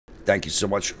Thank you so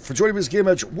much for joining me as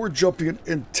GameEdged. We're jumping in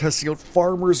and testing out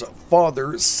Farmer's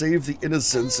Father, Save the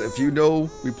Innocence. If you know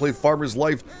we played Farmer's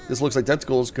Life, this looks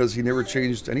identical because he never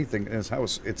changed anything in his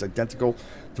house. It's identical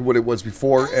to what it was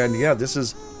before. And yeah, this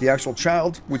is the actual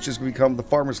child, which is going to become the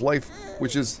Farmer's Life,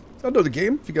 which is another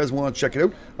game. If you guys want to check it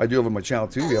out, I do have it on my channel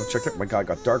too. You haven't checked it. My God, it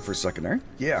got dark for a second there.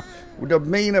 Yeah. The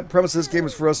main premise of this game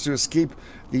is for us to escape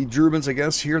the Germans, I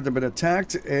guess, here. They've been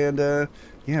attacked. And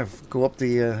yeah, go up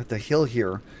the hill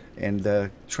here and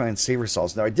try and save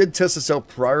ourselves. Now, I did test this out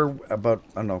prior, about,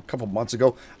 I don't know, a couple months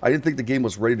ago. I didn't think the game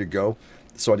was ready to go,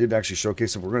 so I didn't actually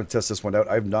showcase it. We're going to test this one out.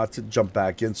 I have not to jump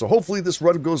back in, so hopefully this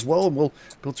run goes well, and we'll be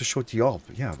able to show it to y'all.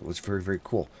 But yeah, it was very, very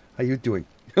cool. How you doing?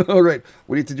 All right,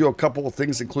 we need to do a couple of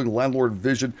things, including Landlord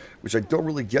Vision, which I don't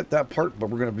really get that part,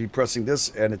 but we're going to be pressing this,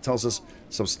 and it tells us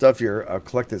some stuff here.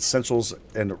 Collect essentials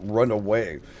and run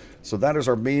away. So that is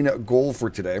our main goal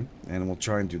for today, and we'll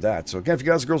try and do that. So again, if you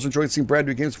guys and girls enjoyed seeing brand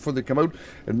new games before they come out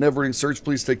and never-ending search,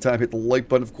 please take time, hit the like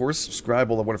button, of course, subscribe,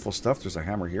 all that wonderful stuff. There's a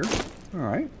hammer here. All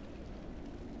right.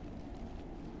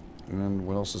 And then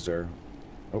what else is there?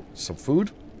 Oh, some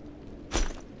food.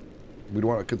 We don't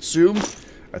want to consume.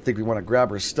 I think we want to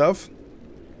grab our stuff.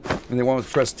 And then want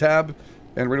to press tab.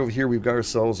 And right over here, we've got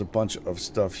ourselves a bunch of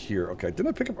stuff here. Okay, didn't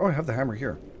I pick up? Oh, I have the hammer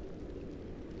here.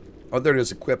 Oh, there it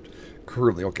is, equipped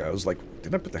currently. Okay, I was like,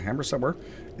 didn't I put the hammer somewhere?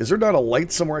 Is there not a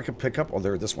light somewhere I can pick up? Oh,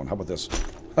 there, this one. How about this?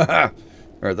 Haha. All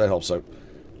right, that helps out.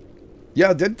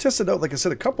 Yeah, I did test it out, like I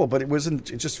said, a couple, but it wasn't.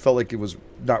 It just felt like it was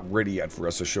not ready yet for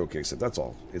us to showcase it. That's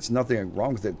all. It's nothing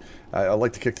wrong with it. I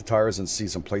like to kick the tires and see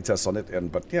some playtests on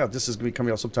it. But yeah, this is going to be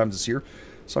coming out sometime this year,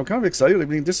 so I'm kind of excited. I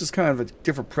mean, this is kind of a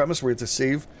different premise where we have to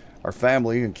save our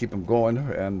family and keep them going.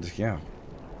 And yeah,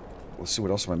 let's see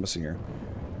what else am I missing here.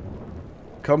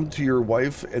 Come to your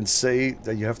wife and say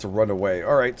that you have to run away.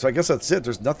 All right, so I guess that's it.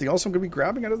 There's nothing else I'm going to be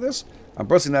grabbing out of this. I'm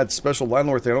pressing that special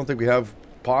landlord thing. I don't think we have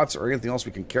pots or anything else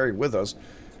we can carry with us.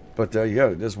 But yeah,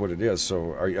 it is what it is.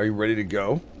 So are you ready to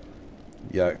go?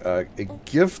 Yeah, a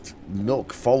gift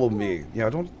milk. Follow me. Yeah, I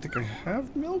don't think I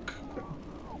have milk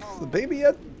for the baby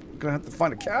yet. I'm going to have to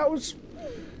find the cows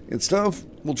and stuff.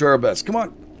 We'll try our best. Come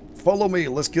on, follow me.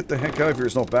 Let's get the heck out of here.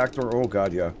 There's no back door. Oh,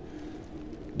 God, yeah.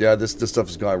 Yeah, this stuff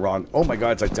is going wrong. Oh my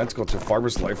God, it's identical to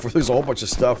Farmer's Life, where there's a whole bunch of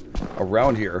stuff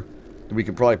around here that we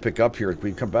can probably pick up here. Can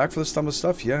we come back for this type of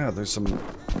stuff? Yeah, there's some,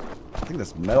 I think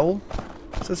that's metal.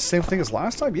 Is that the same thing as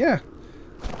last time? Yeah.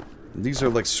 And these are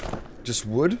like just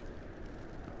wood.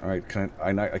 All right,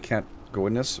 I can't go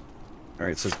in this. All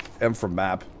right, it says M for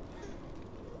map.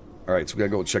 All right, so we gotta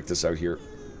go check this out here.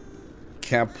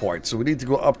 Camp point. So we need to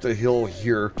go up the hill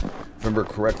here. If I remember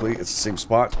correctly, it's the same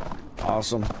spot.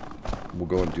 Awesome. We'll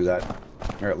go and do that.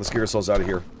 All right, let's get ourselves out of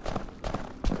here.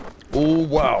 Oh,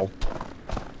 wow.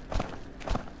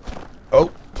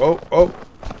 Oh.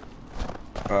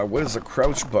 What is the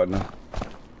crouch button?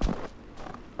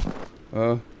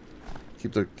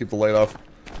 Keep the light off.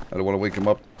 I don't want to wake him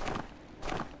up.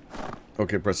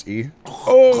 Okay, press E.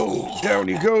 Oh, down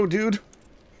you go, dude.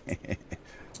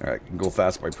 All right, can go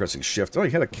fast by pressing shift. Oh,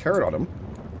 he had a carrot on him.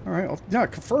 All right, yeah,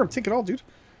 confirm. Take it all, dude.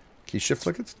 Can you shift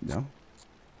click it? No.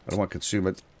 I don't want to consume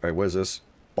it. Alright, what is this?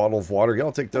 Bottle of water. Yeah,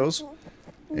 I'll take those.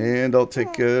 And I'll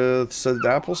take some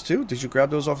apples too. Did you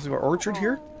grab those off the orchard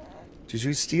here? Did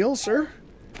you steal, sir?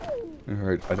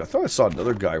 Alright, I thought I saw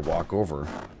another guy walk over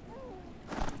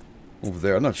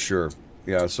there. I'm not sure.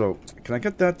 Yeah, so, can I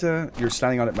get that? You're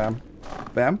standing on it, ma'am.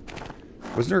 Ma'am?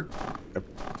 Wasn't there...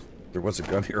 there was a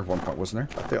gun here at one point, wasn't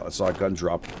there? I think I saw a gun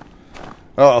drop.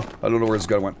 Oh, I don't know where his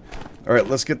gun went. Alright,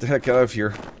 let's get the heck out of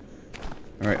here.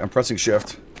 Alright, I'm pressing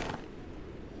shift.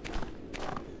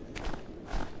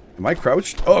 Am I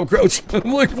crouched? Oh, I'm crouched.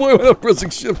 I'm like, why am I pressing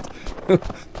shift?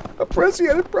 I'm pressing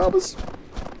it, I promise.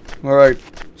 Alright.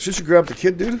 Should you grab the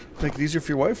kid, dude? Make it easier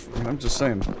for your wife? I mean, I'm just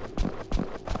saying.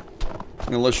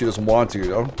 Unless she doesn't want to, you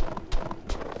know?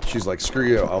 She's like, screw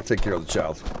you, I'll take care of the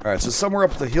child. Alright, so somewhere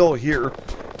up the hill here.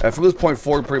 From this point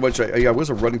forward, pretty much, I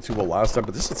wasn't running too well last time,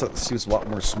 but this seems a lot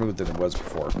more smooth than it was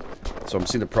before. So I'm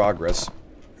seeing the progress.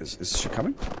 Is she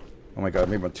coming? Oh my God,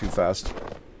 maybe I'm too fast.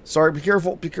 Sorry, be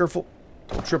careful, be careful.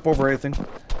 Don't trip over anything.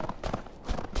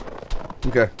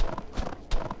 Okay.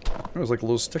 There's like a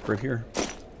little stick right here.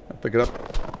 I'll pick it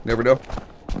up. Never know.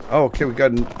 Oh, okay, we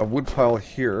got a wood pile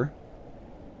here.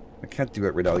 I can't do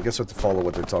it right now. I guess I have to follow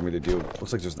what they're telling me to do.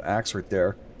 Looks like there's an axe right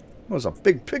there. Oh, there's a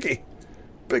big piggy.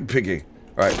 Big piggy.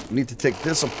 Alright, need to take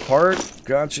this apart.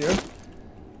 Gotcha.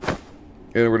 And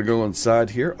we're going to go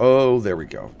inside here. Oh, there we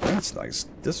go. That's nice.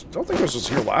 I don't think this was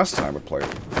here last time I played.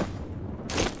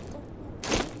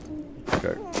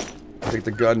 Okay. Take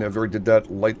the gun. I've already did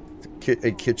that. Light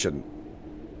a kitchen.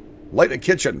 Light a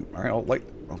kitchen. Alright,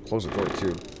 I'll close the door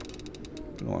too.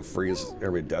 don't want to freeze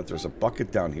everybody to death. There's a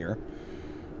bucket down here.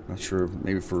 Not sure,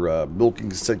 maybe for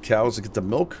milking said cows to get the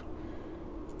milk.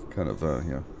 Kind of,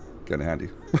 yeah, kind of handy.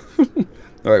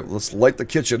 All right, let's light the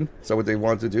kitchen. Is that what they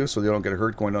wanted to do, so they don't get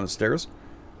hurt going down the stairs?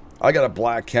 I got a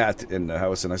black cat in the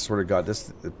house, and I swear to God,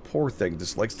 this poor thing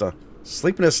just likes to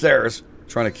sleep in the stairs,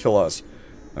 trying to kill us.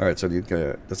 All right, so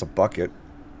that's a bucket.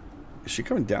 Is she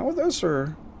coming down with us,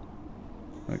 or?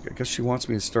 I guess she wants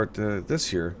me to start this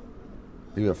here.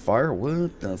 Maybe a fire?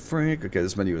 What the frick? Okay,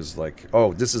 this menu is like...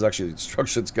 Oh, this is actually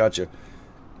instructions. Gotcha.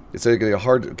 It's a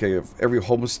hard... Okay, of every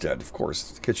homestead, of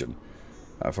course, the kitchen.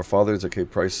 For fathers, okay,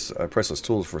 priceless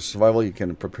tools for survival. You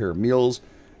can prepare meals.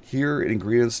 Here,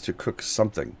 ingredients to cook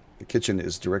something. The kitchen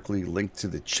is directly linked to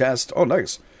the chest. Oh,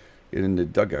 nice. In the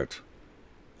dugout.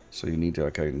 So you need,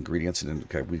 okay, ingredients. And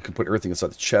okay, we can put everything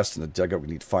inside the chest and the dugout. We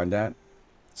need to find that.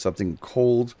 Something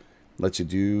cold. Lets you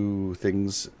do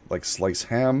things like slice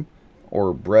ham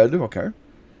or bread. Okay.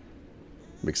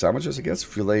 Make sandwiches, I guess.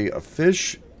 Fillet a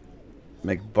fish.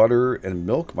 Make butter and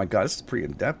milk. My God, this is pretty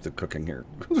in-depth of cooking here.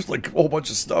 There's like a whole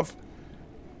bunch of stuff.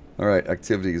 All right,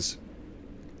 activities.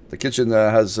 The kitchen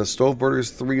has stove burners,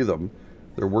 3 of them.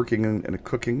 They're working and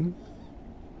cooking,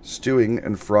 stewing,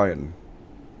 and frying.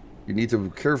 You need to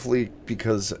carefully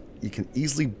because you can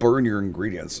easily burn your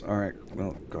ingredients. All right.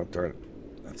 Well, God darn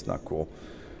it. That's not cool.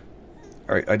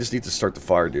 Alright, I just need to start the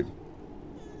fire, dude.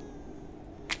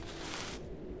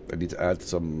 I need to add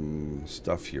some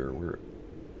stuff here.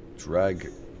 Drag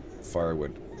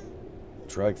firewood.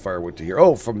 Drag firewood to here.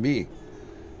 Oh, from me.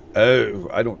 Oh,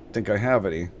 I don't think I have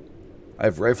any. I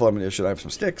have rifle ammunition. I have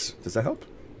some sticks. Does that help?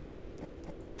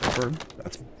 Burn.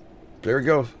 There we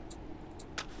go.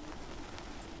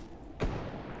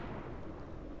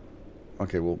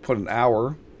 Okay, we'll put an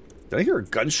hour. Did I hear a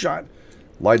gunshot?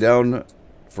 Lie down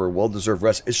for a well-deserved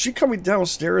rest. Is she coming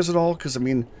downstairs at all? Because, I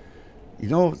mean, you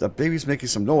know, that baby's making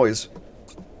some noise.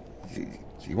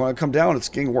 You want to come down? It's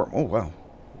getting warm. Oh, wow.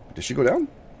 Did she go down?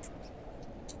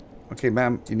 Okay,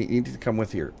 ma'am, you need to come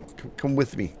with here. Come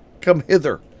with me. Come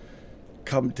hither.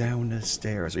 Come down the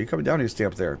stairs. Are you coming down or you stay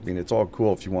up there? I mean, it's all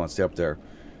cool if you want to stay up there.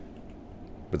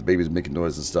 But the baby's making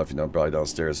noise and stuff, you know, probably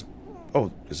downstairs.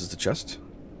 Oh, is this the chest?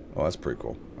 Oh, that's pretty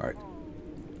cool. All right.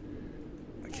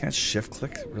 I can't shift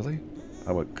click, really?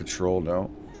 How about control?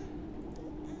 No.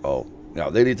 Oh,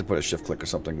 no, they need to put a shift click or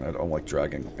something. I don't like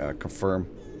dragging. Confirm.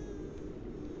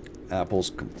 Apples,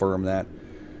 confirm that.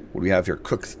 What do we have here?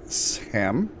 Cooked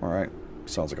ham. All right.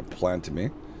 Sounds like a plan to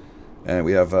me. And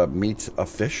we have meat of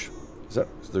fish.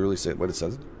 Does they really say what it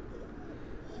says?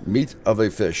 Meat of a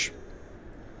fish.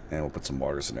 And we'll put some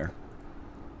waters in there.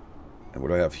 And what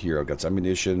do I have here? I've got some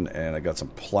ammunition and I got some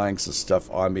planks and stuff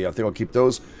on me. I think I'll keep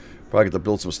those. Probably get to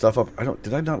build some stuff up.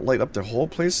 Did I not light up the whole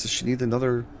place? Does she need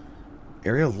another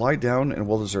area? Lie down and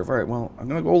well-deserved. Alright, well, I'm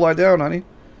going to go lie down, honey.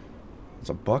 There's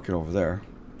a bucket over there.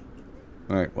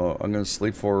 Alright, well, I'm going to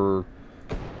sleep for...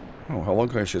 Oh, how long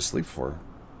can I actually sleep for?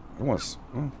 I don't want to...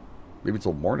 Oh, maybe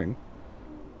till morning.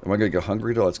 Am I going to get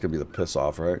hungry though? That's going to be the piss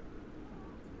off, right?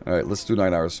 Alright, let's do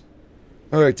 9 hours.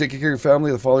 Alright, take care of your family.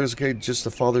 The father's okay. Just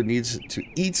the father needs to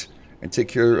eat and take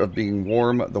care of being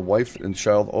warm. The wife and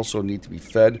child also need to be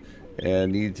fed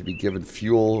and need to be given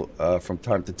fuel from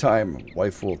time to time.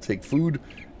 Wife will take food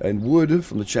and wood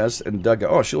from the chest and dug out.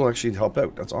 Oh, she'll actually help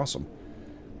out. That's awesome.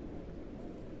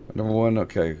 Number 1,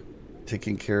 okay.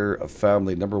 Taking care of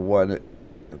family. Number 1,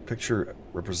 the picture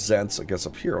represents, I guess,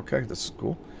 up here. Okay, this is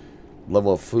cool.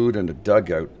 Level of food and a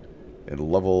dugout. And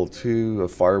level 2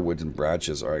 of firewood and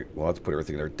branches. Alright, we'll have to put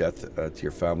everything in there. Death to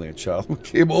your family and child who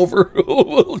came over.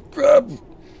 Oh, crap.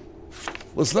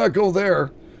 Let's not go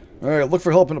there. Alright, look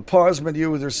for help in the pause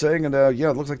menu, they're saying. And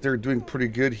yeah, it looks like they're doing pretty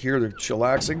good here. They're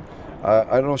chillaxing. I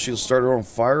don't know if she'll start her own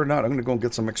fire or not. I'm going to go and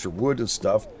get some extra wood and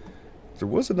stuff. There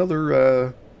was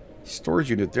another storage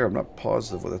unit there. I'm not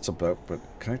positive what that's about. But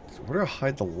where do I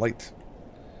hide the light?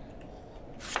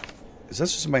 Is that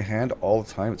just in my hand all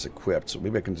the time? It's equipped, so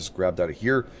maybe I can just grab that out of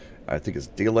here. I think it's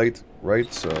daylight,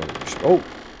 right? So,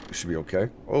 it should be okay.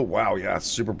 Oh, wow, yeah, it's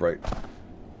super bright.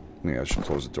 Yeah, I should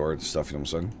close the door and stuff, you know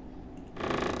what I'm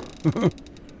saying?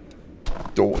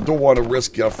 don't want to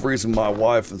risk freezing my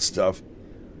wife and stuff.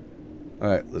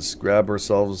 Alright, let's grab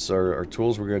ourselves our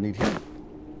tools we're going to need here.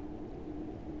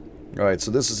 Alright,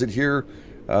 so this is it here.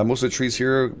 Most of the trees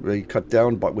here, they cut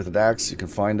down but with an axe. You can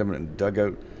find them in a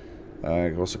dugout.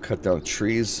 You can also cut down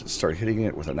trees, start hitting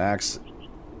it with an axe,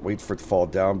 wait for it to fall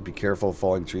down, be careful of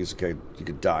falling trees, okay, you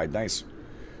could die, nice.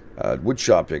 Wood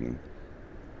chopping,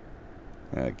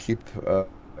 keep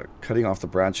cutting off the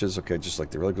branches, okay, just like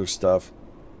the regular stuff,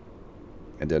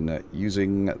 and then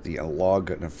using the log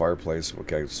in a fireplace,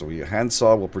 okay, so your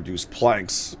handsaw will produce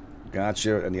planks,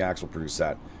 Gotcha. And the axe will produce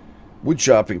that. Wood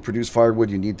chopping. Produce firewood.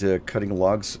 You need to cutting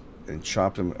logs and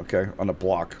chop them. Okay, on a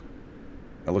block.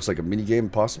 That looks like a mini game,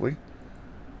 possibly.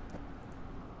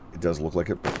 It does look like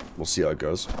it. We'll see how it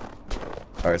goes.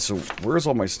 Alright, so where's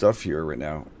all my stuff here right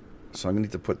now? So I'm going to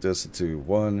need to put this into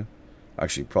one.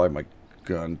 Actually, probably my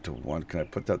gun to one. Can I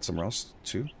put that somewhere else,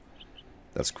 too?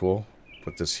 That's cool.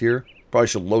 Put this here. Probably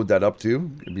should load that up,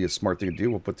 too. It'd be a smart thing to do.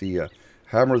 We'll put the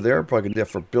hammer there. Probably going to do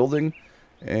that for building.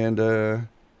 And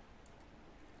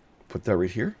put that right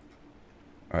here.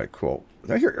 Alright, cool.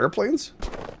 Did I hear airplanes?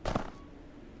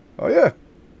 Oh, yeah.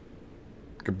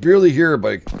 I could barely hear it,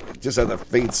 but it just had that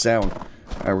faint sound.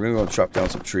 Alright, we're going to go chop down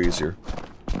some trees here.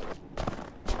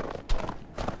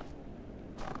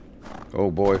 Oh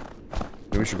boy.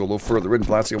 Maybe we should go a little further in.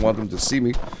 Last thing I want them to see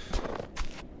me.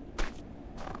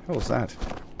 What was that?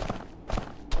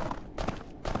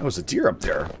 That was a deer up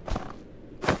there.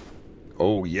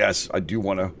 Oh yes, I do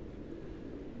want to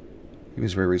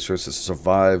use my resources to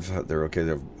survive. They're okay.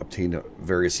 They've obtained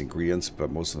various ingredients, but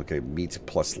most of them, okay, meat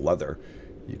plus leather.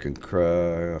 You can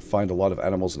find a lot of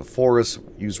animals in the forest.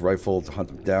 Use rifle to hunt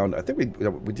them down. I think we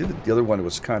did it. The other one. It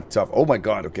was kind of tough. Oh my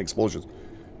god. Okay, explosions.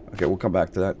 Okay, we'll come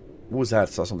back to that. What was that?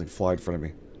 I saw something fly in front of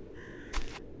me.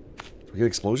 Did we get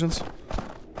explosions?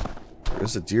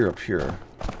 There's a deer up here.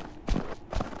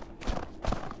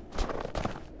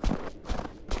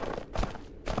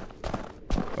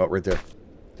 Oh, right there.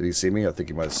 Did he see me? I think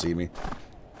he might have seen me.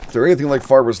 If they're anything like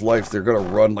Farmer's Life, they're going to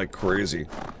run like crazy.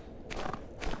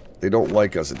 They don't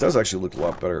like us. It does actually look a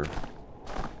lot better.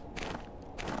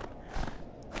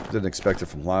 Didn't expect it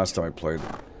from last time I played.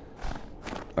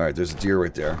 Alright, there's a deer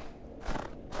right there.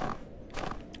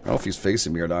 I don't know if he's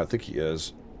facing me or not. I think he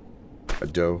is. A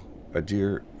doe. A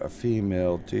deer. A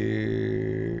female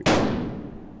deer.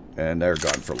 And they're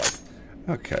gone for life.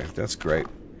 Okay, that's great.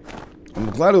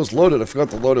 I'm glad it was loaded. I forgot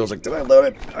to load it. I was like, did I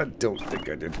load it? I don't think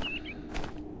I did.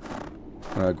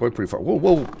 Going pretty far. Whoa,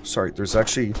 whoa. Sorry, there's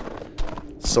actually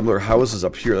some of their houses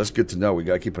up here. That's good to know. We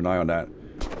gotta keep an eye on that.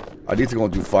 I need to go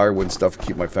and do firewood and stuff to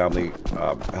keep my family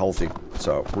healthy.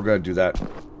 So, we're gonna do that.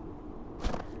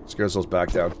 Let's get ourselves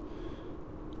back down.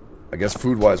 I guess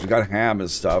food-wise, we got ham and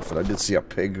stuff, and I did see a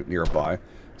pig nearby.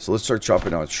 So let's start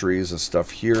chopping down trees and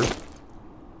stuff here.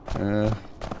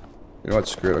 You know what?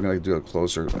 Screw it. I'm going to do it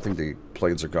closer. I think the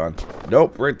planes are gone.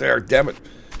 Nope, right there. Damn it.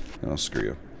 Oh, screw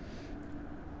you.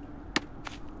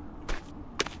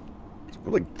 It's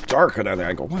really dark down there.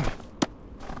 I go, wow.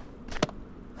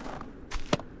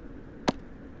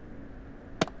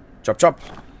 Chop, chop.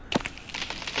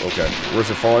 Okay. Where's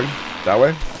it falling? That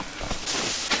way?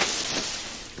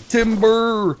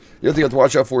 Timber! The other thing you have to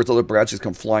watch out for is other branches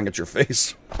come flying at your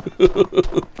face.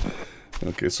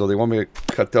 Okay, so they want me to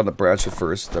cut down the branch at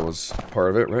first. That was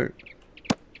part of it, right?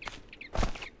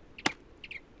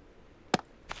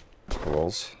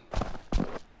 Coals.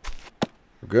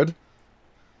 We're good?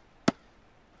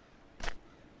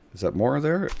 Is that more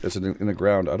there? Is it in the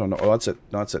ground? I don't know. Oh, that's it.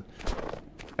 No, that's it.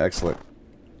 Excellent.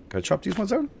 Can I chop these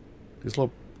ones down? These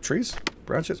little trees?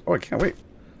 Branches? Oh, I can't wait.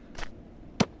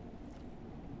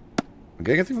 I'm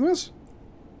getting anything from this?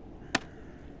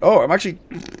 Oh, I'm actually...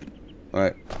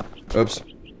 Alright. Oops.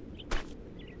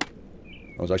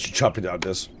 I was actually chopping down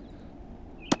this.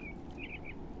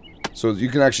 So you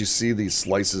can actually see these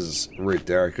slices right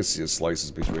there. I could see the slices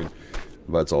between.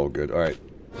 But it's all good. Alright.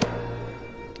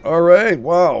 Alright.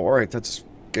 Wow. Alright. That's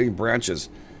getting branches.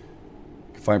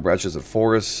 Find branches in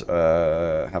forests.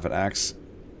 Have an axe.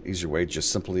 Easier way.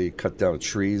 Just simply cut down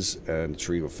trees and the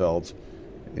tree will felled.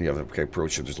 And you have to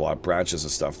approach it. There's a lot of branches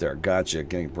and stuff there. Gotcha.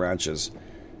 Getting branches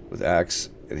with axe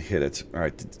and hit it.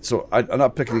 Alright. So I'm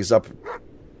not picking these up.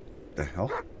 The hell?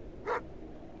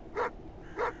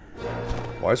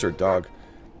 Why is there a dog?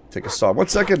 Take a saw. 1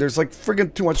 second. There's like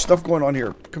friggin' too much stuff going on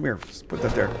here. Come here. Let's put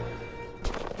that there.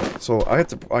 So I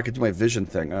could do my vision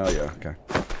thing. Oh yeah. Okay.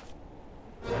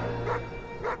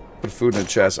 Put food in the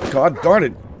chest. God darn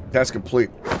it. Task complete.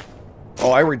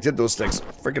 Oh, I already did those things.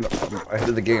 Friggin' ahead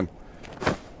of the game.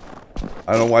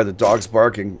 I don't know why the dog's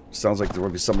barking. Sounds like there will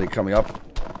be somebody coming up.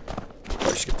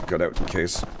 I should get the gun out in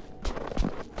case.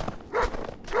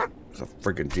 There's a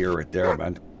friggin' deer right there,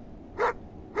 man.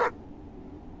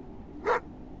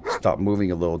 Stop moving,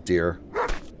 you little deer.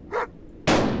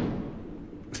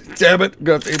 Damn it! I'm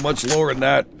gonna have to aim much lower than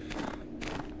that.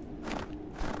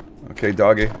 Okay,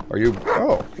 doggy. Are you...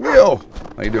 Oh, Leo!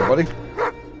 How you doing, buddy?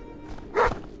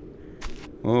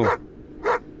 Oh.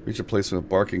 Reach a place when the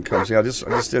barking comes. Yeah, I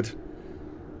just did.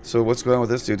 So what's going on with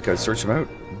this dude? Can I search him out?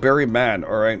 Bury man.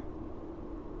 Alright.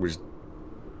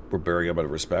 We're burying him out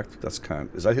of respect. That's kind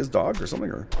of... Is that his dog or something?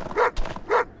 Or...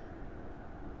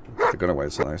 The gun away.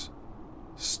 It's nice.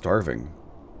 Starving.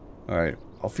 Alright,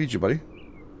 I'll feed you, buddy.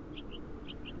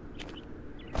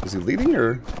 Is he leading,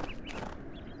 or?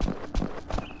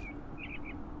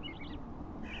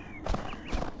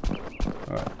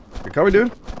 Alright. You coming,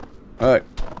 dude? Alright.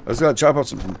 I just gotta chop up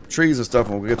some trees and stuff,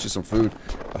 and we'll get you some food.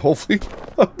 Hopefully,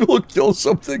 I'll be able to kill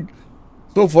something.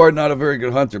 So far, not a very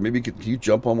good hunter. Maybe can you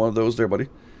jump on one of those there, buddy?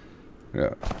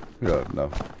 Yeah. Yeah, no.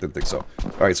 Didn't think so.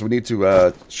 Alright, so we need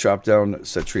to chop down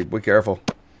said tree. Be careful.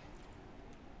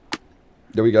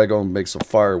 Then we gotta go and make some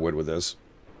firewood with this.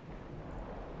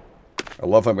 I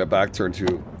love how my back turned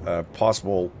to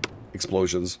possible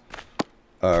explosions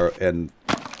and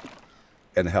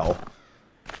hell.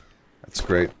 That's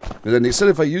great. And then they said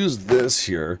if I use this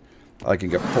here, I can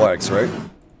get planks, right?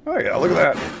 Oh yeah, look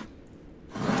at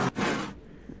that.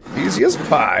 Easy as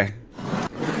pie.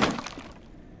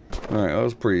 Alright, that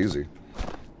was pretty easy.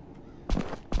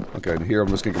 Okay, and here I'm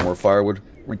just gonna get more firewood.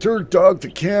 Return dog to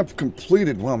camp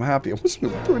completed. Well, I'm happy. I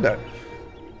wasn't doing that.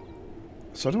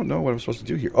 So I don't know what I'm supposed to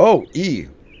do here. Oh, E.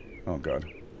 Oh, God.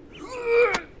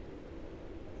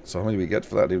 So how many do we get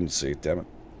for that? I didn't see. Damn it.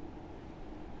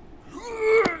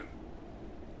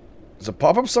 Does it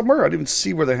pop up somewhere? I didn't even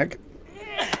see where the heck...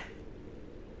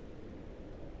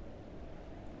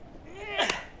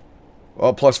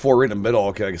 Oh, +4 right in the middle.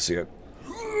 Okay, I can see it.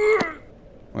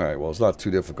 Alright, well, it's not too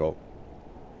difficult.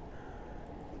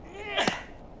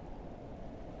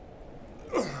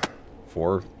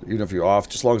 Four, even if you're off,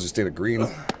 just as long as you stay to green.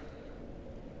 And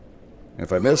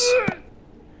if I miss,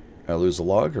 I lose a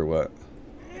log or what?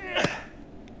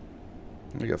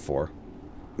 Let me get 4.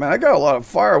 Man, I got a lot of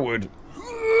firewood.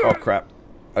 Oh crap,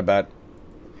 I bet.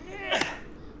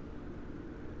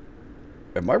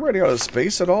 Am I running out of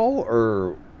space at all,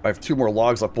 or I have 2 more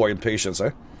logs left? Boy, impatience,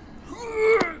 eh?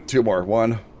 2 more.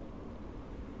 1,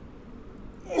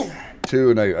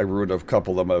 2, and I ruined a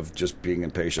couple of them of just being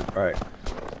impatient. All right.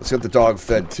 Let's get the dog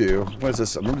fed too. What is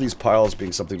this? I remember these piles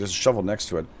being something. There's a shovel next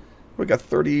to it. We got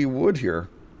 30 wood here.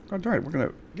 God darn it, we're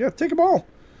gonna... Yeah, take them all.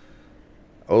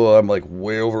 Oh, I'm like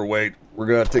way overweight. We're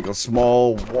gonna take a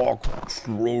small walk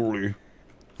slowly.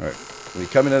 Alright. When you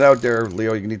come in and out there,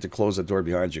 Leo, you need to close the door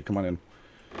behind you. Come on in.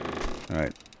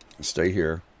 Alright. Stay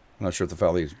here. I'm not sure if the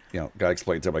family, you know, gotta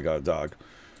explain to him I got a dog.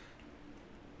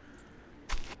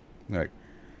 Alright.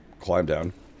 Climb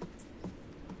down.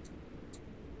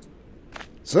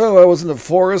 So, I was in the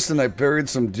forest and I buried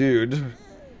some dude.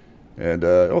 And,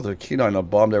 oh, the canine on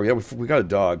bomb there. Yeah, we got a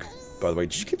dog, by the way.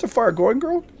 Did you keep the fire going,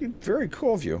 girl? Very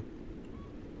cool of you.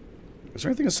 Is there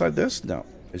anything inside this? No.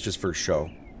 It's just for show.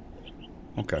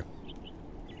 Okay.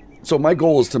 So, my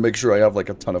goal is to make sure I have, like,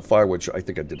 a ton of firewood. Which I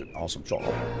think I did an awesome job.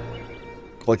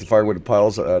 Collect the firewood in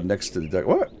piles next to the deck.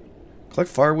 What? Collect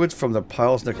firewood from the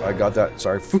piles next... I got that.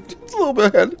 Sorry. Food. It's a little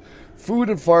bit ahead. Food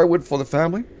and firewood for the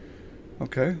family.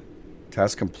 Okay.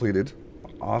 Task completed.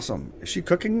 Awesome. Is she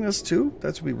cooking this too?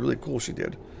 That's would be really cool. She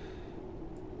did.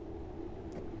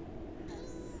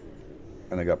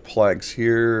 And I got planks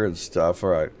here and stuff.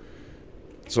 All right.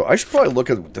 So I should probably look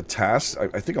at the tasks.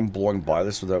 I think I'm blowing by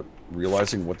this without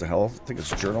realizing what the hell. I think it's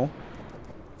journal.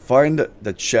 Find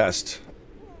the chest.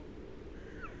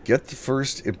 Get the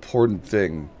first important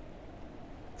thing.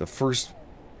 The first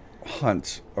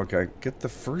hunt. Okay. Get the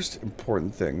first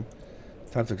important thing.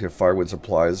 Time to get firewood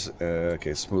supplies.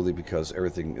 Okay, smoothly because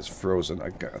everything is frozen. I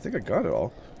think I got it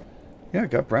all. Yeah, I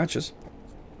got branches.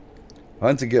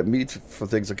 Hunt to get meat for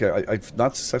things. Okay, I've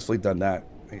not successfully done that.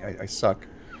 I suck.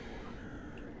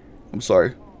 I'm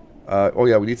sorry. Oh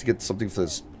yeah, we need to get something for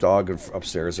this dog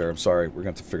upstairs there. I'm sorry. We're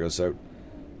going to have to figure this out.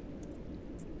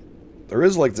 There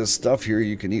is like this stuff here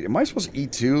you can eat. Am I supposed to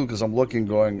eat too? Because I'm looking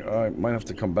going, I might have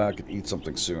to come back and eat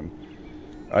something soon.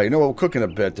 You know what? We'll cook in a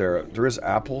bit there. There is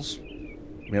apples.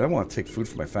 I mean, I want to take food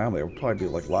for my family. It would probably be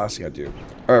like last thing I do.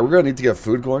 Alright, we're going to need to get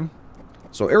food going.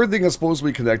 So everything is supposed to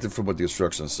be connected from what the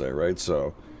instructions say, right?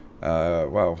 So,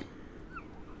 wow.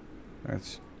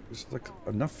 There's like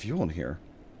enough fuel in here.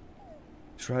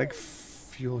 Drag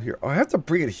fuel here. Oh, I have to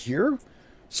bring it here?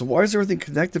 So why is everything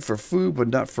connected for food but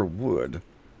not for wood?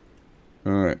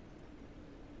 Alright.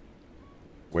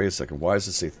 Wait a second. Why does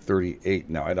it say 38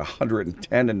 now? I had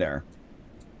 110 in there.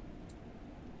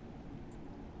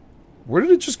 Where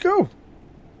did it just go?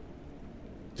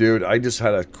 Dude, I just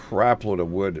had a crap load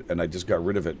of wood and I just got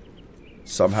rid of it.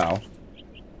 Somehow.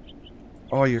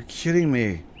 Oh, you're kidding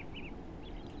me.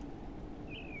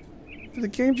 Did the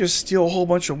game just steal a whole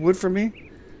bunch of wood from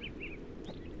me?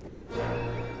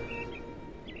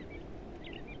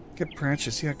 Get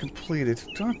branches. Yeah, completed.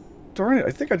 Darn it.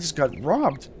 I think I just got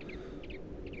robbed.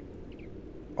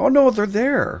 Oh, no, they're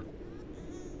there.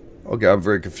 Okay, I'm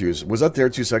very confused. Was that there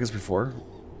 2 seconds before?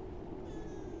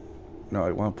 No,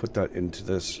 I want to put that into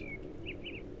this.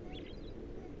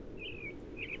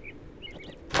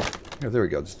 Yeah, there we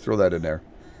go. Just throw that in there.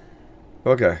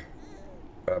 Okay.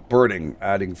 Burning,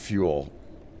 adding fuel.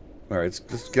 Alright,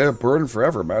 let's get it burning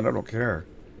forever, man. I don't care.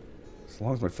 As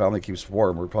long as my family keeps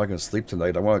warm. We're probably going to sleep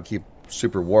tonight. I want to keep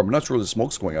super warm. I'm not sure where the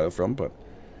smoke's going out from, but...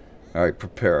 Alright,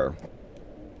 prepare.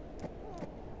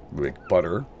 Make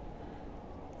butter.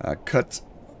 Cut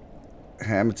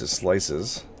ham into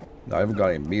slices. Now, I haven't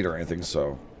got any meat or anything,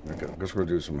 so... I guess we're going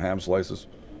to do some ham slices.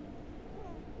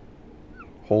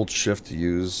 Hold shift to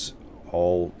use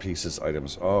all pieces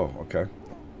items. Oh, okay.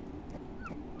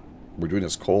 We're doing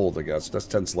this cold, I guess. That's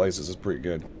 10 slices. That's pretty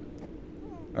good.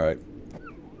 Alright.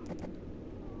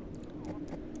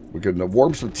 We're gonna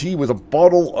warm some tea with a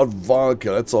bottle of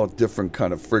vodka. That's a different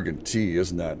kind of friggin' tea,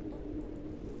 isn't that?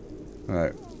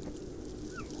 Alright.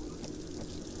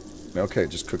 Okay, it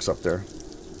just cooks up there.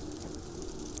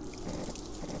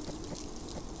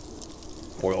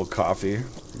 Boiled coffee.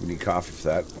 We need coffee for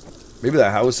that. Maybe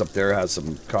that house up there has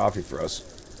some coffee for us.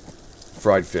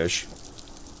 Fried fish.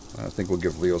 I think we'll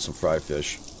give Leo some fried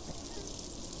fish.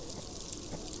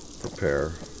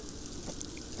 Prepare.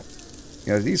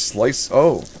 Yeah, these slice...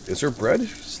 Oh, is there bread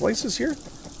slices here?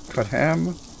 Cut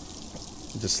ham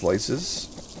into slices.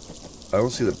 I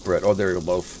don't see the bread. Oh, there's a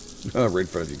loaf. Right in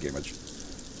front of you, GameEdged.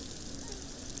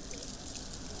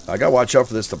 I gotta watch out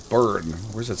for this to burn.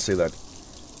 Where does it say that?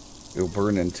 It'll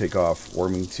burn and take off.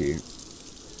 Warming tea.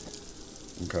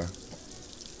 Okay.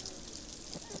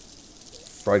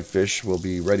 Fried fish will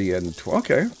be ready in...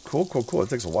 Okay, cool, cool, cool. It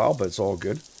takes a while, but it's all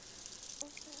good.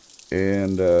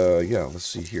 And, yeah, let's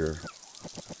see here.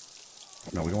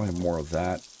 No, we don't have more of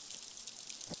that.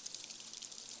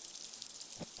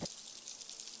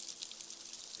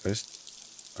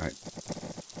 Alright.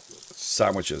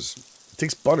 Sandwiches. It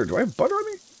takes butter. Do I have butter on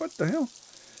me? What the hell?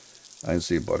 I didn't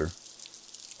see butter.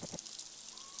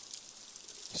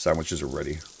 Sandwiches are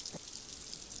ready.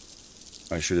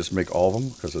 I should just make all of them,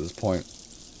 because at this point...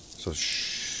 So,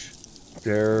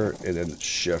 there, and then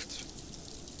shift.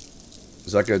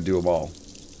 Is that going to do them all?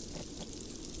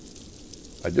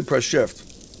 I did press shift.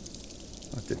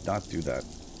 I did not do that.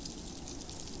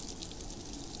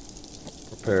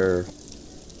 Prepare.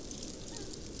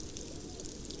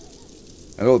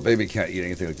 I know the baby can't eat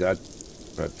anything like that,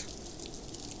 but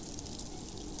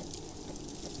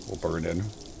we'll burn in.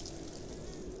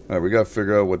 Alright, we got to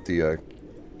figure out what the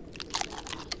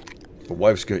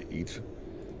wife's going to eat.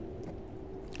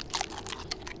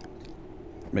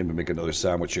 Maybe make another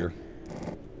sandwich here.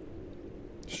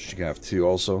 She can have two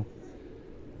also.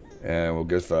 And we'll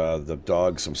give the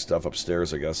dog some stuff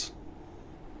upstairs, I guess.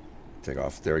 Take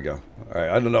off. There we go. Alright,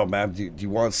 I don't know, ma'am. Do you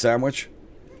want a sandwich?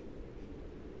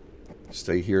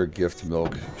 Stay here, gift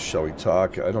milk. Shall we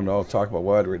talk? I don't know. Talk about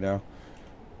what right now?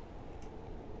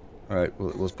 Alright,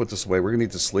 well, let's put this away. We're going to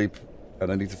need to sleep.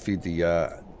 And I need to feed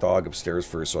the dog upstairs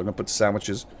first. So I'm going to put the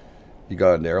sandwiches you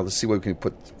got in there. Let's see what we can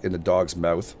put in the dog's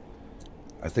mouth.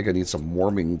 I think I need some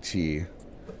warming tea.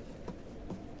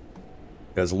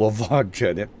 There's a little vodka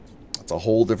in it. It's a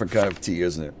whole different kind of tea,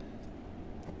 isn't it?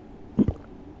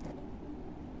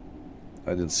 I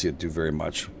didn't see it do very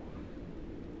much.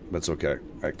 That's okay.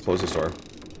 Alright, close this door.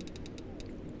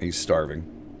 He's starving.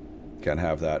 Can't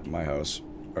have that in my house.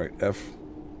 Alright, F.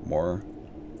 More.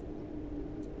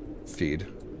 Feed.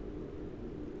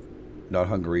 Not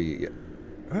hungry yet.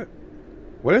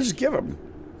 What did I just give him?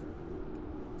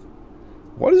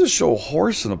 Why does it show a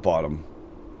horse in the bottom?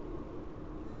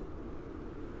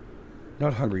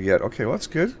 Not hungry yet. Okay, well, that's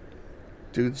good.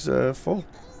 Dude's full.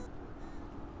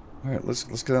 Alright, let's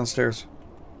go downstairs.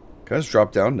 Can I just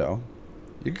drop down now?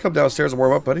 You can come downstairs and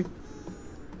warm up, buddy.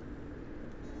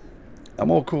 I'm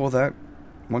all cool with that.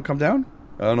 Want to come down?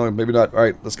 I don't know, maybe not.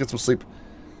 Alright, let's get some sleep.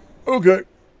 Okay,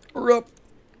 we're up.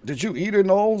 Did you eat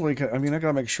and all? Like, I mean, I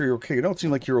gotta make sure you're okay. You don't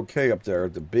seem like you're okay up there.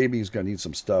 The baby's gonna need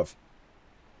some stuff.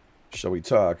 Shall we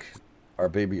talk? Our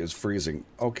baby is freezing.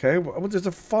 Okay, well, there's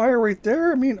a fire right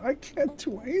there. I mean, I can't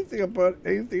do anything about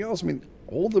anything else. I mean,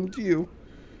 hold them to you.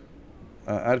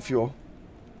 Add fuel.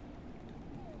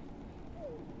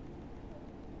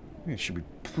 It should be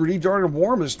pretty darn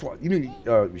warm. You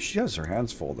know, she has her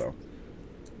hands full, though.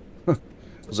 I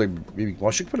was like, maybe,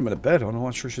 well, she could put him in a bed. I'm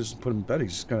not sure she doesn't put him in bed.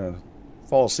 He's going to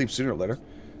fall asleep sooner or later.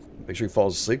 Make sure he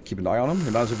falls asleep. Keep an eye on him.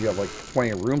 It matters if you have, like,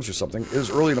 20 rooms or something. It is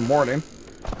early in the morning.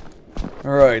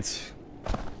 All right.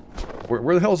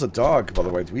 Where the hell is the dog, by the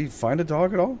way? Did we find a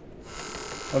dog at all?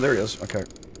 Oh, there he is. Okay.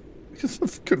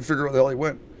 Couldn't figure out where the hell he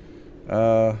went.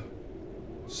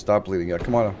 Stop bleeding. Yeah,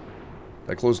 come on.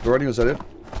 Did I close the door? Is that it?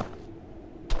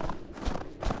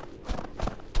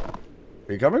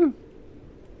 Are you coming?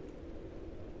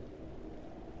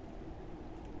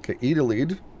 Okay, eat a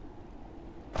lead.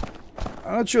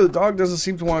 I'm not sure. The dog doesn't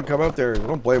seem to want to come out there. I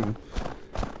don't blame him.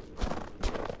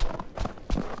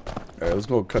 Alright, let's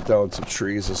go cut down some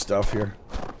trees and stuff here.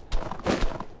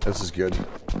 This is good.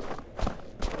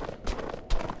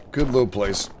 Good little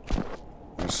place.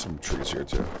 There's some trees here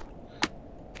too.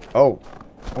 Oh.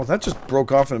 Well, that just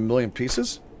broke off in a million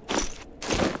pieces.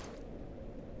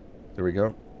 There we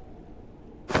go.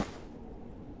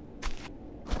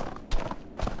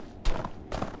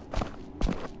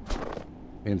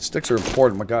 I mean, sticks are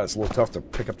important. My God, it's a little tough to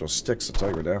pick up those sticks, I'll tell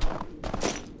you right now.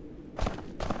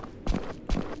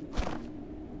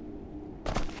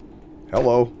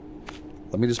 Hello.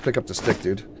 Let me just pick up the stick,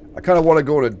 dude. I kind of want to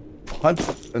go to hunt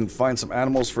and find some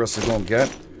animals for us to go and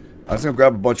get. I was going to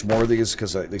grab a bunch more of these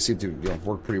because they seem to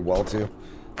work pretty well, too.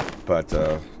 But,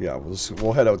 yeah,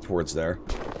 we'll head out towards there.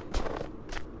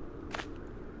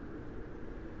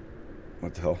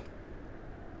 What the hell?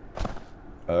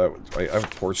 I have a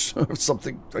torch or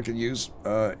something I can use.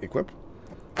 Equip.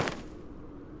 I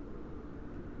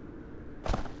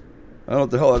don't know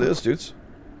what the hell that is, dudes.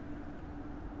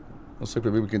 Looks like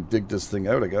maybe we can dig this thing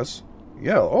out, I guess.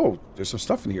 Yeah, oh, there's some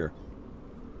stuff in here.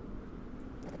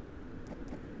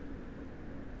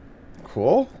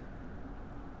 Cool.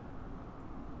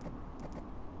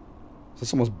 Is that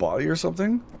someone's body or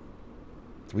something?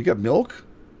 Do we get milk?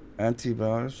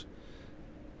 Antibiotics.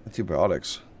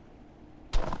 Antibiotics.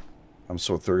 I'm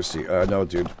so thirsty. No,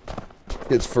 dude.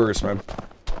 It's first, man.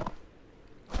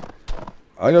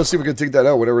 I'm gonna see if we can dig that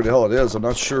out, whatever the hell it is. I'm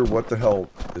not sure what the hell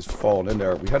is falling in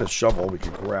there. We had a shovel we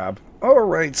could grab.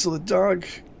 Alright, so the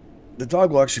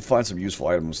dog will actually find some useful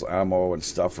items, ammo and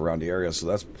stuff around the area, so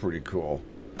that's pretty cool.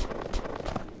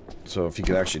 So if he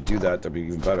can actually do that, that'd be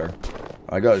even better.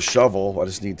 I got a shovel. I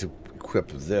just need to equip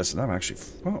this, and I'm actually,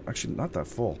 well, actually not that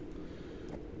full.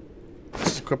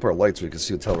 Let's equip our lights so we can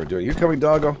see what the hell we're doing. You coming,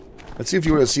 doggo? Let's see if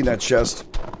you would have seen that chest.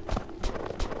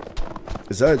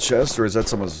 Is that a chest, or is that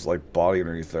someone's, like, body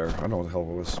underneath there? I don't know what the hell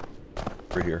it was.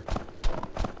 Right here.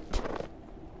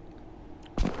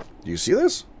 Do you see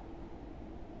this?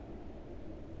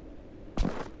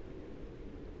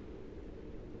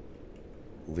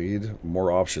 Lead,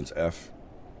 more options, F.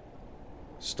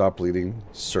 Stop bleeding,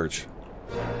 search.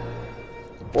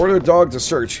 Order the dog to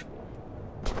search.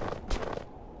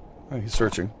 Oh, he's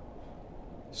searching.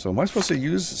 So am I supposed to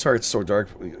use... Sorry, it's so dark.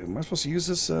 Am I supposed to use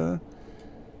this,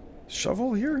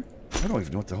 shovel here? I don't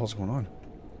even know what the hell's going on.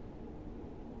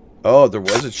 Oh, there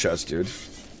was a chest, dude.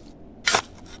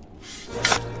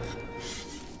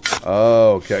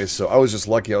 Oh, okay. So I was just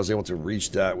lucky I was able to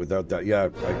reach that without that. Yeah,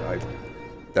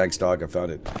 thanks, dog. I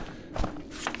found it.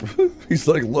 He's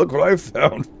like, look what I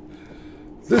found.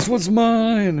 This one's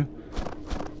mine.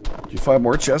 Did you find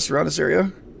more chests around this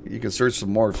area? You can search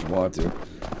some more if you want to.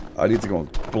 I need to go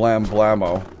and blam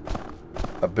blammo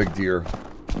a big deer.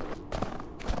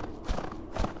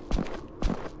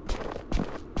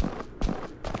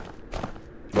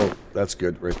 Oh, that's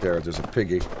good right there. There's a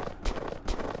piggy.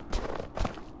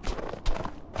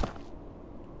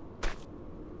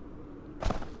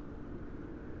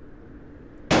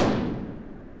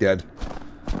 Dead.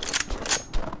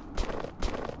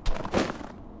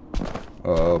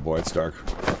 Oh boy, it's dark.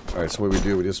 Alright, so what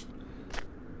do? We just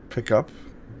pick up,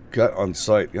 gut on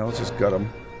sight. Yeah, let's just gut him.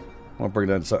 I want to bring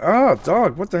that inside. Ah,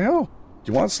 dog, what the hell?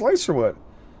 Do you want a slice or what?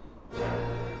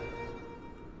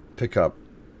 Pick up.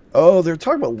 Oh, they're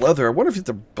talking about leather. I wonder if you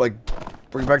have to, like,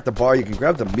 bring back the bar. You can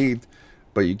grab the meat,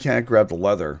 but you can't grab the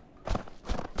leather.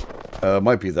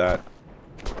 Might be that.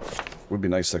 Would be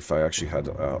nice if I actually had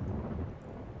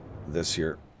this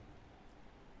here.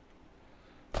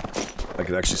 I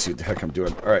can actually see what the heck I'm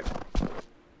doing. Alright.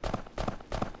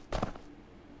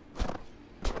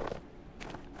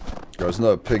 There's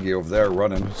another piggy over there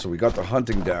running. So we got the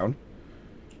hunting down.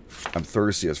 I'm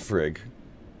thirsty as frig.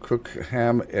 Cook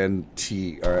ham and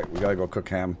tea. Alright, we gotta go cook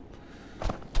ham.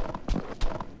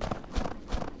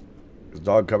 Is the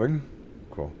dog coming?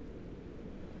 Cool.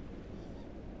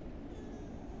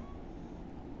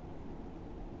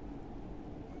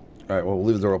 Alright, well, we'll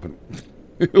leave the door open.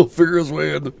 He'll figure his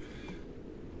way in.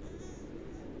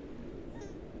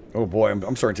 Oh boy,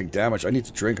 I'm starting to take damage. I need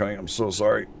to drink, honey. I'm so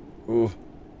sorry. Ooh.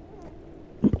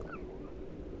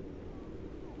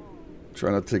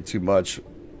 Try not to take too much.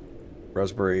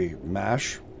 Raspberry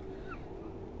mash.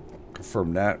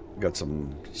 Confirm that. Got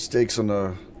some steaks on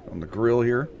the grill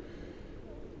here.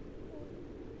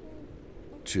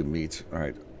 2 meat.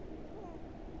 Alright.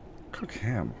 Cook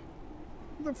ham.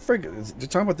 What the frig? Is you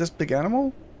talking about this big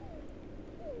animal?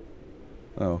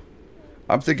 Oh.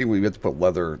 I'm thinking we have to put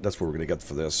leather. That's what we're going to get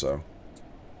for this, so.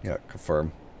 Yeah,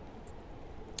 confirm.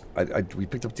 We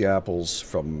picked up the apples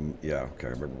from... Yeah, okay,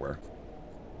 I remember where.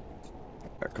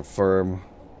 I confirm.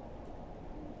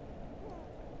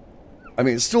 I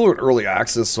mean, it's still in early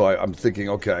access, so I'm thinking,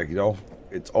 okay, you know,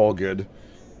 it's all good.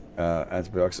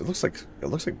 Antibiotics. It looks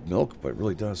like milk, but it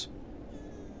really does.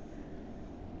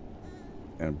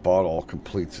 And bottle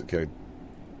complete. Okay,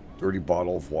 dirty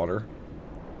bottle of water.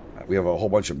 We have a whole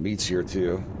bunch of meats here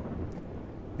too.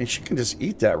 And she can just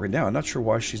eat that right now. I'm not sure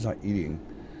why she's not eating.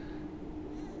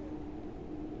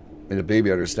 I mean, the baby,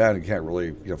 I understand, you can't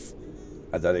really, you know,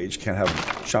 at that age, can't have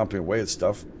chomping away at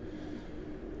stuff.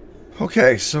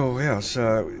 Okay, so yeah,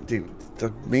 so the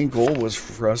main goal was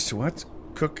for us to what?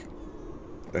 Cook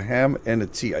the ham and the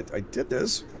tea. I did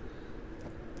this.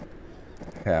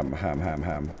 Ham.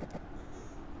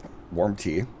 Warm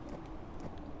tea.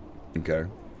 Okay.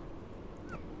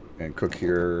 And cook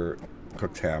here.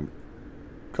 Cooked ham.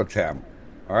 Cooked ham.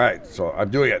 Alright, so I'm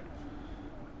doing it.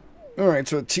 Alright,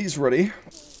 so the tea's ready.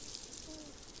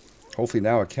 Hopefully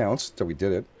now it counts that we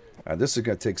did it. This is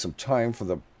going to take some time for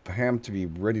the ham to be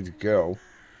ready to go.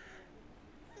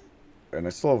 And I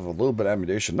still have a little bit of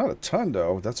ammunition. Not a ton,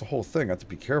 though. That's a whole thing. I have to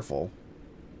be careful.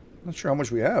 Not sure how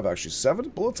much we have, actually. 7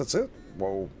 bullets? That's it?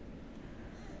 Whoa.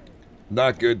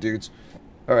 Not good, dudes.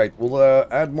 Alright, we'll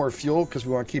add more fuel because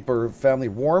we want to keep our family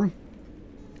warm.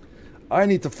 I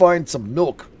need to find some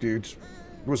milk, dudes.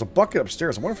 There was a bucket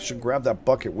upstairs. I wonder if I should grab that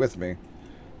bucket with me.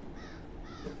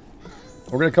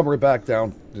 We're going to come right back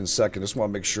down in a second. Just want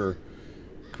to make sure.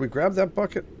 Can we grab that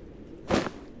bucket? I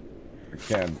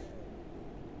can.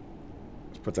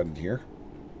 Let's put that in here.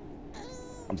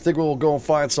 I'm thinking we'll go and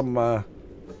find some, a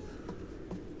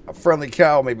friendly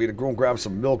cow maybe to go and grab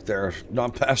some milk there.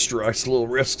 Non-pasteurized, little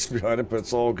risks behind it, but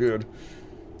it's all good.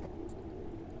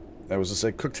 I was to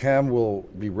say, cooked ham will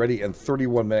be ready in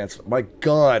 31 minutes. My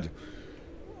God.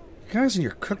 You guys and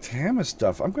your cooked ham and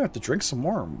stuff. I'm going to have to drink some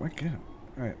more. My God.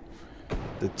 All right.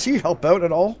 Did tea help out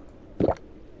at all?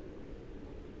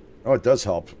 Oh, it does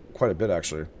help. Quite a bit,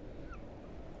 actually.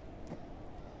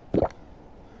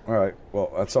 Alright,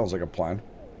 well, that sounds like a plan.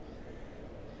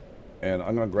 And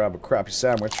I'm going to grab a crappy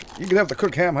sandwich. You can have the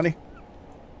cooked ham, honey.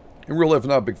 In real life, I'm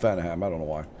not a big fan of ham. I don't know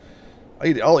why.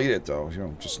 I'll eat it, though. You know,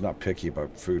 I'm just not picky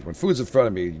about food. When food's in front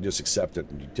of me, you just accept it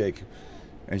and you take.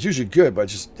 And it's usually good, but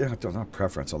just, yeah, not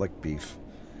preference. I like beef.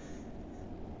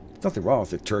 There's nothing wrong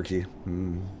with it. Turkey.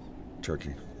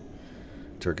 Turkey.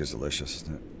 Turkey's delicious,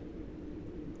 isn't it?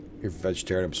 You're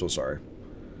vegetarian, I'm so sorry.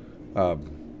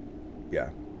 Yeah.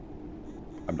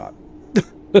 I'm not.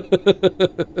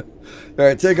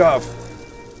 Alright, take off.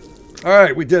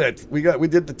 Alright, we did it. We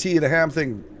did the tea and the ham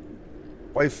thing.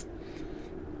 Wife.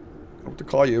 I don't know what to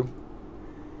call you.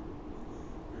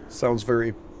 Sounds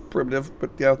very primitive,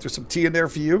 but yeah, there's some tea in there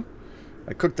for you.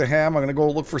 I cooked the ham. I'm gonna go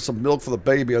look for some milk for the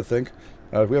baby, I think.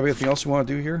 Do we have anything else we want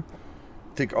to do here?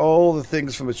 Take all the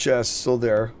things from the chest, still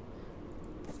there.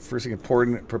 First thing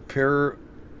important, prepare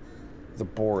the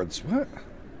boards. What?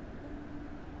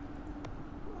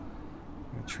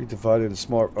 Tree divided into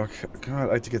smaller. Okay, God,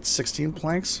 I have to get 16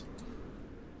 planks?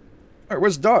 Alright,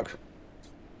 where's the dog?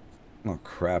 Oh,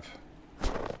 crap.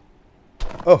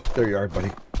 Oh, there you are,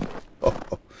 buddy. Oh.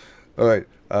 Alright,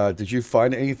 did you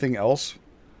find anything else?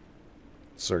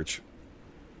 Search.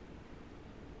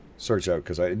 Search out,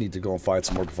 because I need to go and find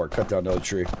some more before I cut down another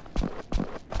tree.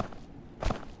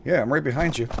 Yeah, I'm right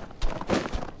behind you.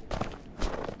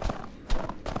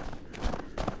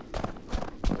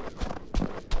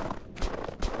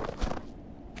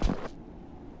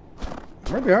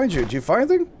 I'm right behind you. Did you find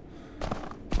anything?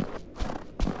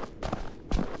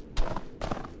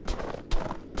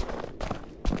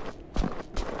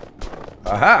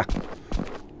 Aha!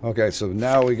 Okay, so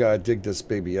now we gotta dig this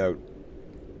baby out.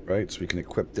 Right, so we can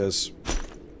equip this.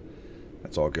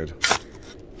 That's all good.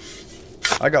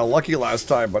 I got lucky last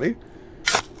time, buddy.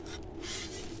 At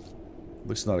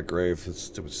least not a grave.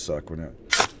 It would suck, wouldn't it?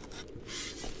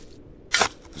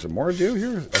 Is there more to do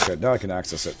here? Okay, now I can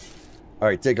access it.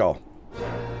 Alright, take all.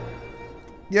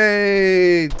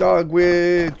 Yay! Dog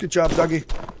win! Good job, doggy.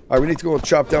 Alright, we need to go and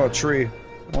chop down a tree.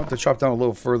 I want to chop down a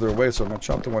little further away, so I'm going to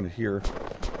chop the one here.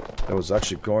 That was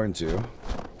actually going to.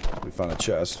 We found a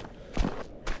chest.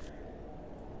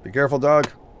 Be careful, dog.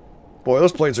 Boy,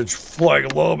 those planes are flying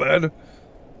low, man.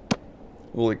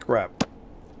 Holy crap.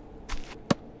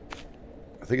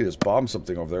 I think it just bombed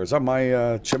something over there. Is that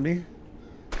my chimney?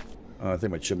 I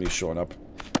think my chimney's showing up.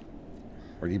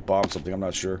 Or he bombed something, I'm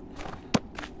not sure.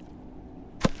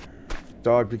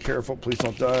 Dog, be careful. Please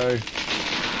don't die.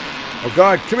 Oh,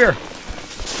 God, come here.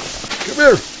 Come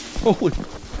here. Holy.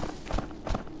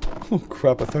 Oh,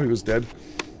 crap, I thought he was dead.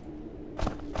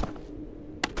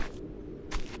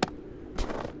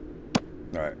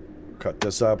 Alright.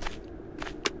 this up.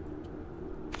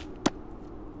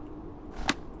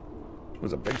 It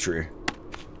was a big tree.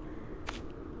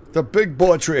 The big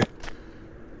boy tree.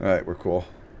 Alright, we're cool.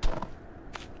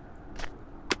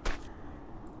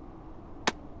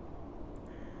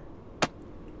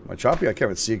 My choppy, I can't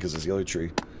even see it because it's the other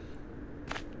tree.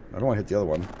 I don't want to hit the other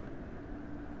one.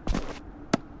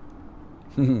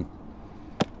 I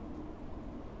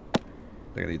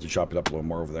think I need to chop it up a little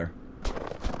more over there.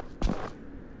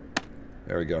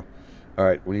 There we go.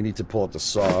 Alright, we need to pull out the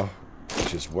saw,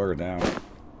 which is where now?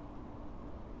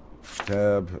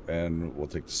 Tab, and we'll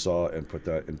take the saw and put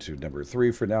that into number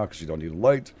 3 for now, because you don't need a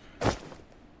light.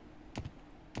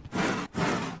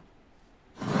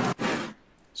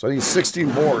 So I need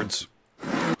 16 boards.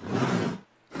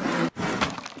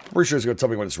 Pretty sure he's going to tell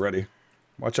me when it's ready.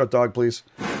 Watch out, dog, please.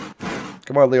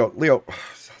 Come on, Leo. Leo.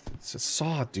 It's a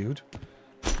saw, dude.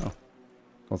 Oh.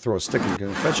 I'll throw a stick and you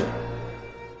can fetch it.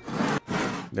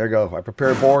 There you go. I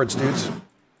prepared boards, dudes.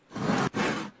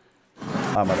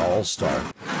 I'm an all-star.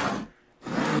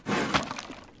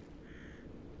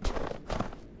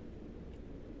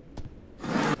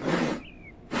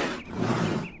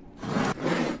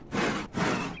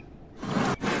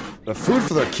 The food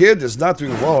for the kid is not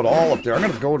doing well at all up there. I'm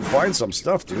going to go and find some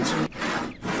stuff, dudes.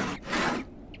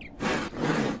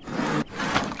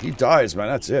 He dies, man.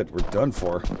 That's it. We're done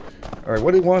for. Alright,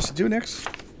 what do he want us to do next?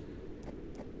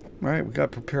 Alright, we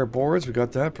got prepare boards. We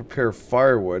got that. Prepare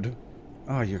firewood.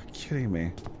 Oh, you're kidding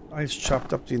me. I just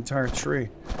chopped up the entire tree.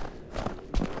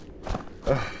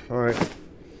 Alright.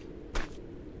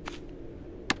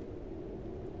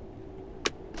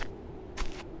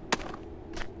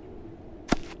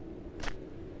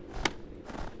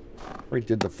 We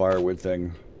did the firewood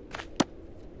thing.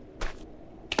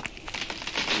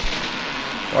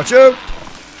 Watch out!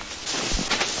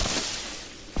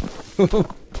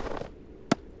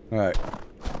 Alright.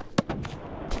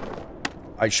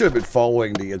 I should have been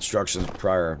following the instructions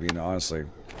prior, I mean, honestly.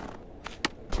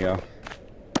 Yeah.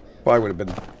 Probably would have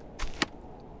been...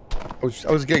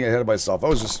 I was getting ahead of myself. I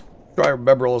was just trying to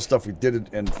remember all the stuff we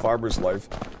did in Farmer's Life.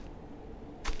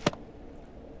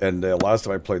 And last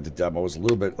time I played the demo, I was a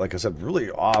little bit, like I said,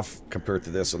 really off compared to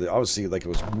this. So obviously, like, it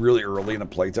was really early in the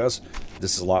playtest.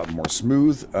 This is a lot more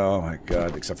smooth. Oh my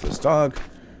god, except for this dog,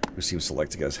 who seems to like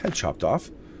to get his head chopped off.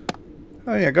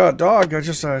 Oh yeah, I got a dog. I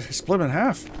just split him in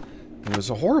half. It was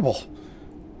horrible.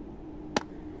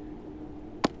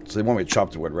 So they want me to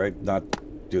chop the wood, right? Not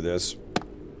do this.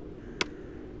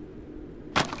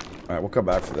 Alright, we'll come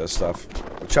back for this stuff.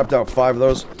 I chopped out 5 of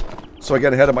those, so I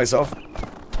get ahead of myself.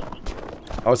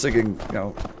 I was thinking, you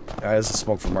know, there's the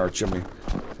smoke from our chimney.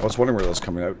 I was wondering where that was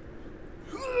coming out.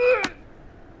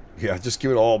 Yeah, just give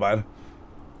it all, man.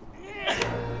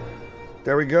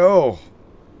 There we go.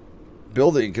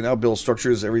 Building. You can now build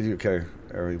structures every... Okay.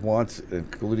 Every want,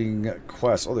 including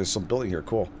quests. Oh, there's some building here.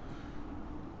 Cool.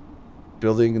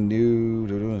 Building new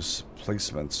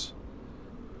placements.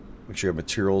 Make sure you have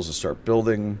materials to start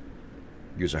building.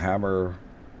 Use a hammer.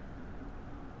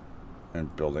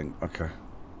 And building. Okay.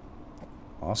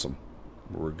 Awesome.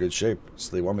 We're in good shape.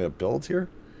 So they want me to build here?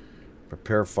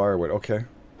 Prepare firewood. Okay.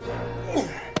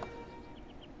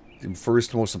 The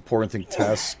first most important thing,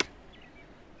 task.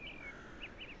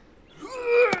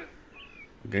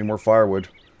 Getting more firewood.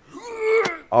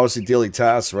 Obviously daily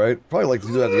tasks, right? Probably like to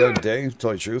do that the other day, to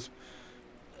tell you the truth.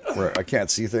 Where I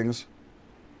can't see things.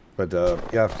 But,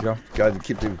 yeah, you know, gotta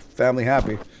keep the family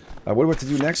happy. What do we have to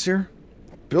do next here?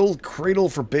 Build cradle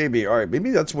for baby. Alright,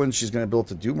 maybe that's when she's gonna be able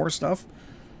to do more stuff.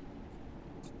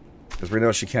 Because right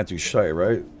now she can't do shy,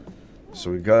 right?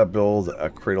 So we've got to build a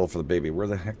cradle for the baby. Where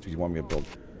the heck do you want me to build?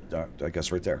 I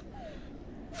guess right there.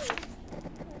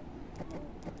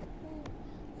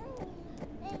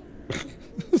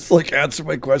 It's like, answer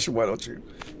my question, why don't you?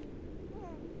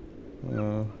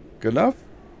 Good enough?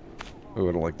 Oh,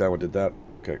 I don't like that one, did that.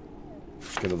 Okay.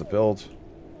 Get to the build.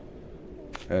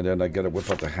 And then I gotta whip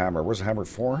out the hammer. Where's the hammer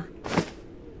for?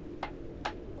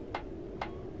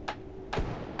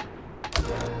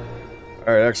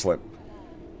 Alright, excellent.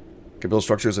 Can build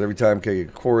structures at every time. Okay,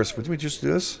 of course. But did we just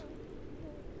do this?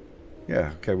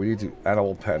 Yeah, okay, we need to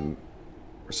animal pen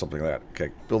or something like that.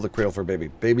 Okay, build a cradle for baby.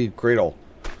 Baby cradle.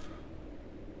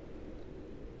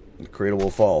 The cradle will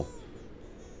fall.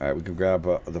 Alright, we can grab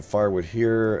the firewood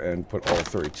here and put all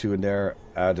 32 in there.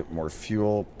 Add more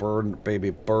fuel. Burn,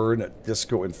 baby, burn.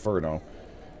 Disco Inferno.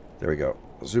 There we go.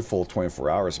 Zoo full of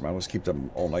 24 hours, man. Let's keep them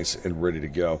all nice and ready to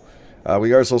go. We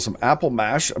got ourselves some apple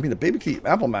mash. I mean, the baby can eat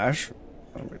apple mash.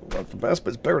 I don't know about the best,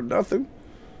 but it's better than nothing.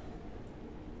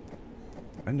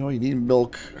 I know you need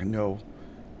milk. I know.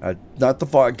 Not the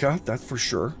vodka, that's for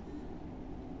sure.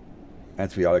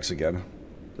 Antibiotics again.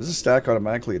 Does it stack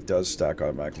automatically? It does stack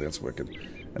automatically. That's wicked.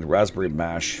 And raspberry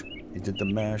mash. You did the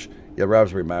mash? Yeah,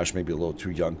 raspberry mash may be a little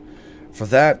too young. For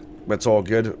that, that's all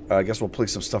good. I guess we'll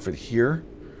place some stuff in here.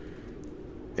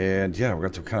 And yeah, we're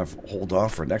going to kind of hold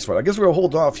off for next one. I guess we're going to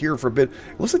hold off here for a bit.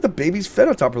 It looks like the baby's fed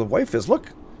on top of the wife is. Look.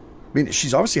 I mean,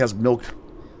 she's obviously has milk.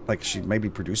 Like, she may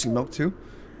be producing milk too.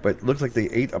 But it looks like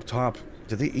they ate up top.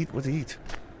 Did they eat? What did they eat?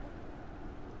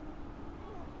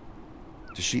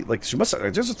 Does she, like, she must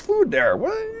have, there's food there.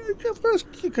 What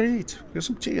you can eat? There's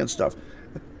some tea and stuff.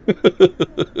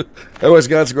 Anyways,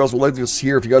 guys and girls, we'll leave this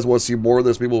here. If you guys want to see more of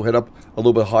this, maybe we'll hit up a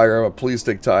little bit higher. Please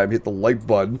take time, hit the like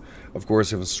button. Of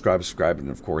course, if you subscribe, and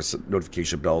of course,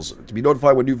 notification bells to be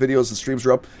notified when new videos and streams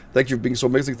are up. Thank you for being so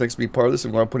amazing. Thanks for being part of this.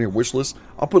 And when I'm putting a wish list,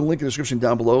 I'll put a link in the description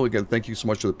down below. Again, thank you so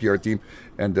much to the PR team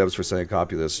and devs for sending a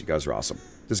copy of this. You guys are awesome.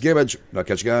 This is GameEdged. I'll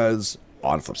catch you guys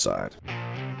on the flip side.